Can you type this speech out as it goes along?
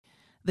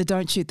The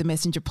Don't Shoot the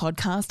Messenger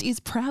podcast is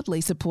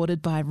proudly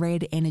supported by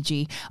Red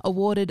Energy,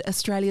 awarded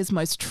Australia's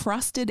most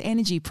trusted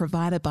energy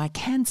provider by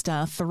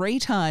Canstar 3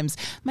 times.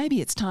 Maybe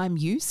it's time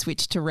you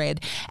switch to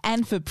Red.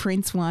 And for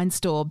Prince Wine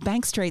Store,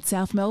 Bank Street,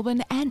 South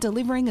Melbourne, and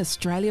delivering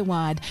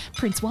Australia-wide.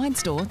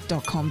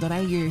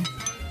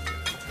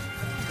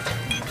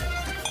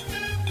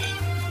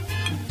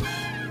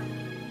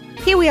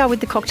 princewinestore.com.au. Here we are with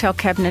the Cocktail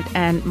Cabinet,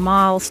 and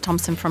Miles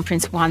Thompson from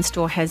Prince Wine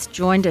Store has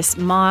joined us.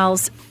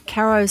 Miles,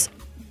 Caro's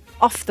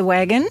off the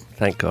wagon.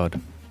 Thank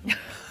God.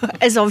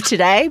 As of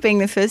today, being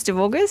the 1st of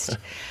August,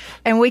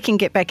 and we can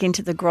get back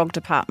into the grog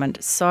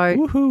department. So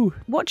Woohoo.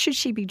 What should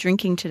she be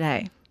drinking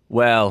today?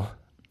 Well,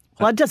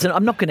 it doesn't.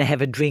 I'm not going to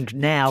have a drink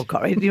now,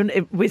 Corey.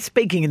 We're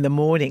speaking in the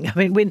morning. I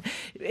mean, when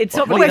it's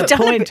not really the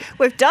point.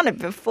 We've done it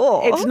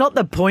before. It's not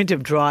the point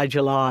of Dry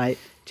July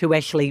to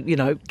actually,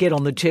 get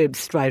on the tubes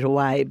straight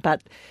away.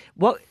 But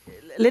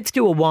let's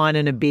do a wine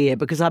and a beer,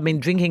 because I've been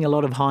drinking a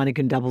lot of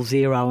Heineken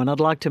 00, and I'd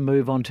like to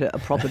move on to a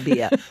proper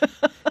beer.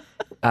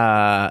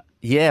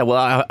 yeah.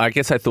 Well, I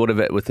guess I thought of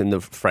it within the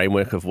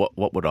framework of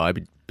what would I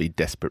be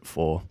desperate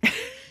for,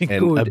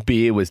 and a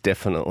beer was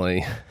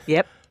definitely.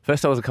 Yep.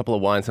 First, I was a couple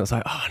of wines, and I was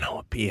like, "Oh no,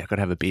 a beer! I got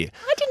to have a beer."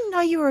 I didn't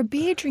know you were a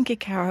beer drinker,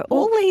 Caro,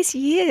 all these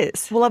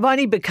years. Well, I've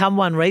only become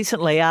one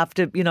recently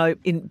after,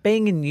 in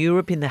being in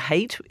Europe in the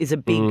heat is a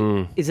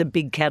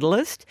big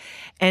catalyst.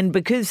 And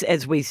because,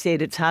 as we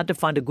said, it's hard to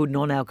find a good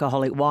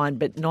non-alcoholic wine,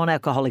 but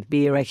non-alcoholic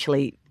beer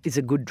actually is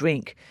a good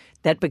drink.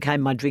 That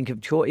became my drink of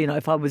choice.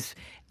 If I was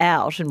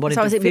out and wanted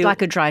to is it a bit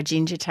like a dry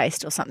ginger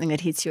taste or something that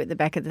hits you at the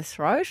back of the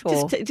throat?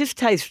 Or? Just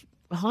taste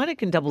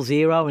Heineken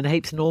 00 and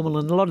heaps normal,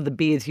 and a lot of the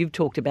beers you've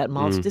talked about,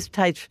 Miles, just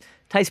taste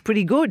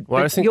pretty good.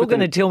 Well, but you're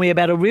going to tell me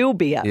about a real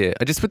beer. Yeah,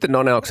 just with the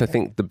non-alcs, I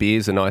think the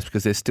beers are nice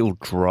because they're still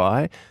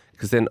dry,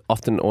 because then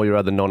often all your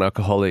other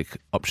non-alcoholic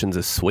options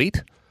are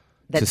sweet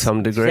to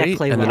some degree.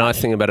 Exactly and right. the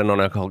nice thing about a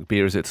non-alcoholic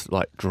beer is it's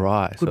like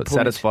dry. Good so it point.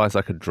 satisfies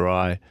like a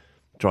dry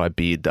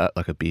beer,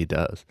 like a beer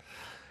does.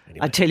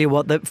 Anyway. I tell you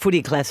what, the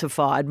Footy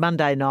Classified,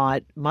 Monday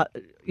night,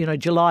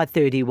 July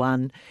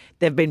 31,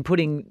 they've been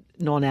putting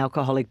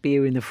non-alcoholic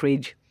beer in the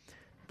fridge.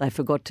 They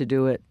forgot to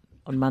do it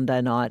on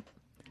Monday night.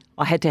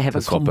 I had to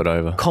have swap it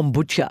over.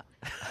 Kombucha.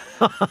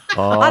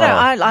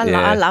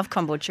 I love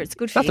kombucha. It's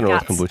good for Nothing your wrong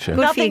guts. with kombucha.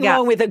 Good Nothing for your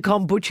wrong gut. with a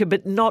kombucha,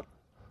 but not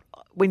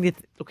when you're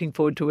looking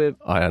forward to it.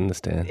 I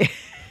understand.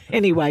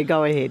 Anyway,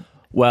 go ahead.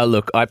 Well,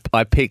 look, I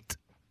picked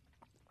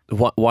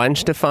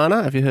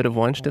Weinstefana. Have you heard of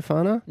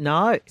Weinstefana?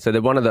 No. So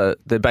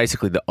they're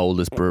basically the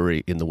oldest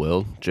brewery in the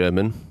world,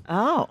 German.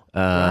 Oh.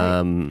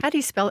 How do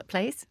you spell it,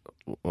 please?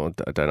 Well,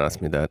 don't ask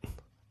me that.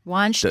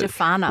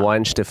 Weinstefana.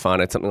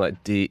 Weinstefana. It's something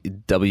like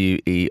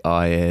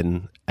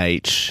Weinstefner.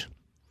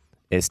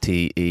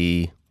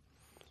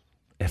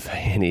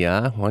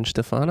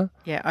 Weinstefana.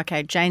 Yeah,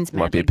 okay. Jane's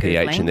Might be a madly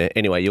PH Googling. in there.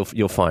 Anyway,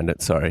 you'll find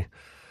it. Sorry.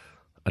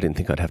 I didn't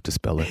think I'd have to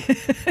spell it.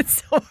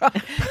 It's all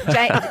right.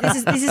 Jane,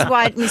 this is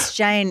why Miss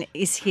Jane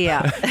is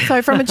here.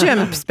 So from a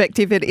German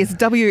perspective, it is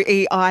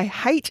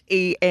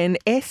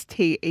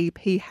Weihenstephan.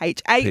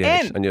 PH.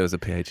 I knew there was a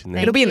PH in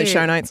there. It'll be in the you.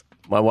 show notes.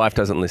 My wife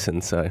doesn't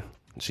listen, so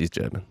she's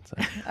German. So.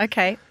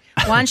 Okay.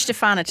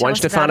 Weinstefana, tell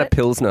us about Weinstefana it.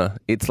 Pilsner.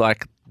 It's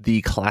like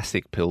the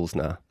classic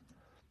Pilsner.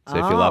 So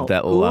if you love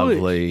that good.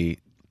 lovely,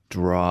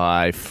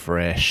 dry,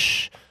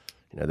 fresh,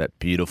 that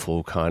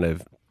beautiful kind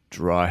of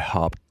dry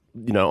hop,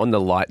 on the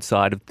light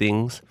side of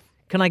things.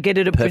 Can I get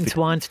it at Perfect. Prince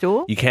Wine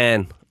Store? You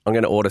can. I'm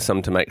going to order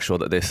some to make sure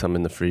that there's some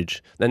in the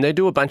fridge. And they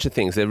do a bunch of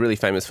things. They're really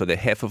famous for their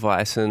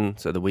Hefeweizen,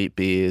 so the wheat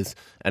beers,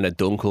 and a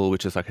Dunkel,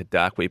 which is like a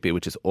dark wheat beer,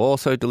 which is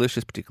also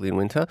delicious, particularly in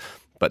winter.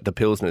 But the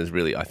Pilsner is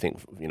really, I think,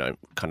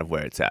 kind of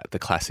where it's at, the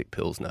classic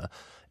Pilsner.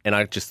 And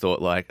I just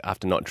thought,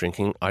 after not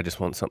drinking, I just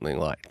want something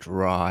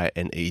dry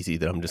and easy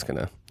that I'm just going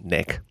to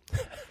neck.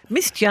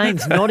 Miss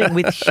Jane's nodding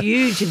with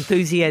huge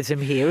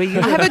enthusiasm here. Are you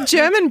I have a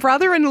German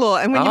brother-in-law,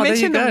 and when you Oh, there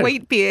you mention the go.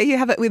 wheat beer, you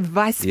have it with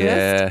Weisswurst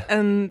Yeah.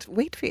 and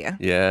wheat beer.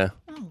 Yeah.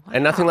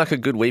 And nothing like a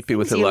good wheat beer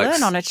with Things it you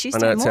learn on a Tuesday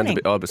I know it sounds morning. a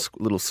bit, but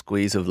a little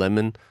squeeze of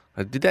lemon.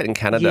 I did that in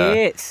Canada.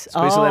 Yes.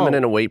 Squeeze of Oh. lemon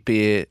in a wheat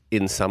beer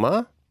in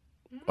summer.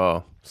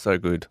 Oh, so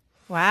good.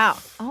 Wow.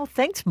 Oh,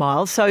 thanks,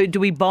 Miles. So do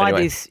we buy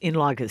Anyway. this in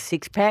like a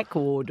 6-pack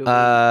or do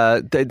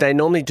we... They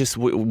normally just,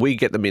 we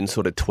get them in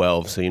sort of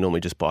 12, so you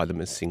normally just buy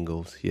them as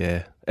singles,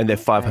 yeah. And they're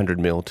 500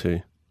 mil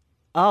too.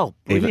 Oh,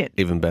 brilliant.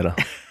 Even better.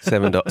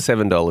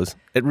 $7.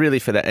 It really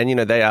for that. And,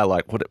 they are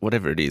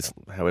whatever it is,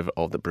 however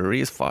old the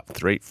brewery is,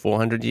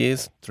 400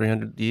 years,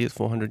 300 years,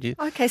 400 years.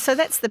 Okay, so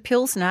that's the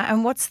Pilsner.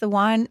 And what's the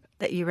wine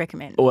that you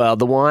recommend? Well,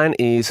 the wine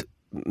is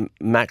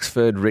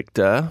Maxford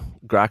Richter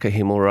Gracker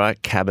Himmelreich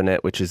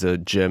Cabernet, which is a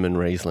German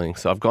Riesling.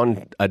 So I've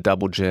gone a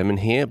double German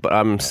here, but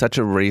I'm such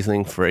a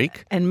Riesling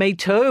freak. And me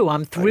too.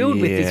 I'm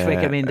thrilled with this Yeah,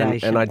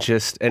 recommendation.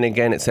 And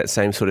again, it's that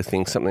same sort of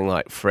thing, something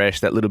like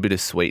fresh, that little bit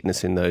of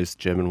sweetness in those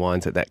German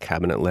wines at that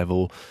cabinet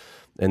level.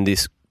 And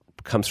this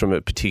comes from a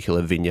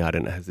particular vineyard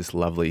and it has this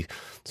lovely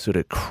sort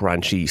of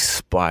crunchy,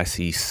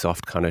 spicy,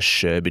 soft kind of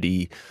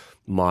sherbety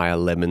Meyer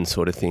lemon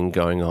sort of thing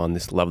going on,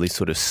 this lovely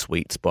sort of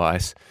sweet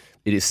spice.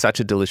 It is such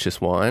a delicious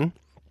wine.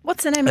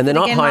 What's the name And of they're it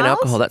not again, high in Miles?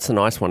 alcohol. That's the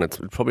nice one. It's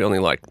probably only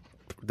like,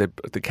 the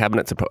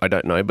cabinets are, I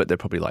don't know, but they're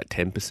probably like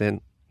 10%,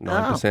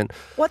 9%.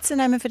 What's the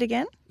name of it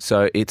again?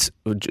 So it's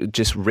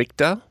just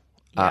Richter,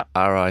 Yep.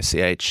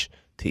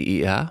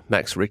 Richter,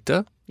 Max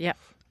Richter. Yep.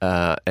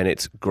 And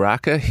it's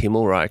Graka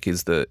Himmelreich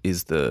is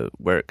the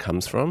where it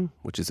comes from,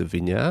 which is a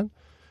vineyard,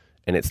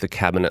 and it's the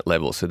cabinet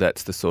level. So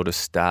that's the sort of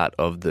start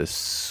of the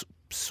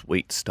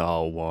sweet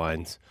style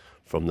wines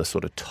from the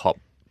sort of top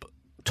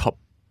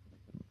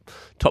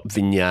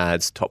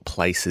vineyards, top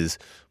places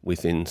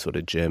within sort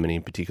of Germany,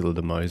 in particular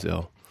the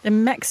Moselle. The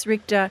Max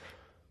Richter.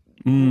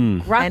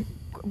 Mm. How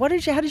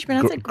did you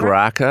pronounce it?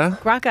 Graka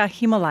Graka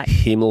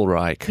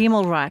Himmelreich.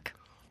 Himmelreich.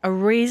 A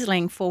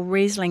Riesling for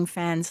Riesling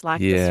fans like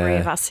the three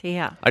of us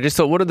here. I just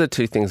thought, what are the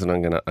two things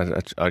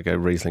that I go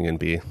Riesling and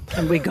beer.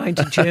 And we're going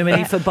to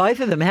Germany for both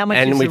of them. How much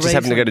is And the we just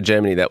happened to go Riesling? to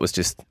Germany. That was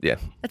just,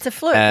 It's a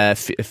fluke. I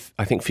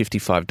think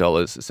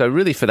 $55. So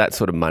really for that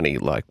sort of money,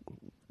 like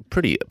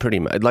pretty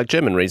like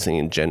German Riesling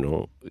in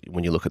general,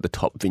 when you look at the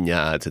top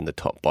vineyards and the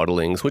top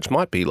bottlings, which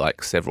might be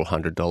like several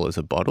 $100s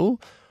a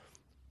bottle,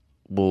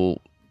 will,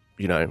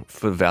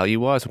 for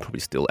value-wise, will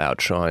probably still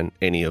outshine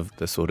any of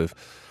the sort of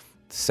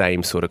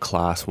same sort of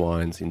class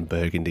wines in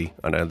Burgundy.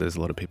 I know there's a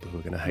lot of people who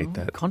are going to hate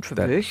that.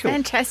 Controversial.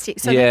 Fantastic.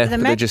 So Yeah, the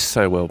but they're just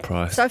so well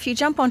priced. So if you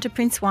jump onto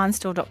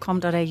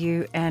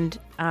princewinestore.com.au and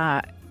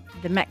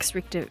the Max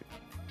Richter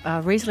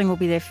Riesling will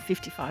be there for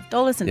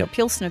 $55 and Yep. the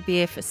Pilsner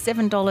beer for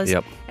 $7.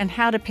 Yep. And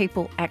how do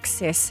people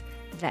access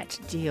that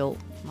deal,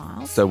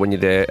 Miles? So when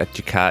you're there at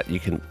your cart, you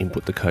can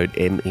input the code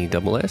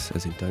MESS,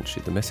 as in don't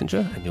shoot the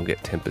messenger, and you'll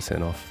get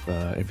 10% off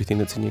everything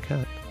that's in your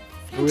cart.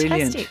 Fantastic.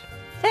 Brilliant.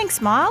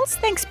 Thanks, Miles.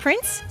 Thanks,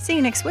 Prince. See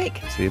you next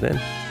week. See you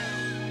then.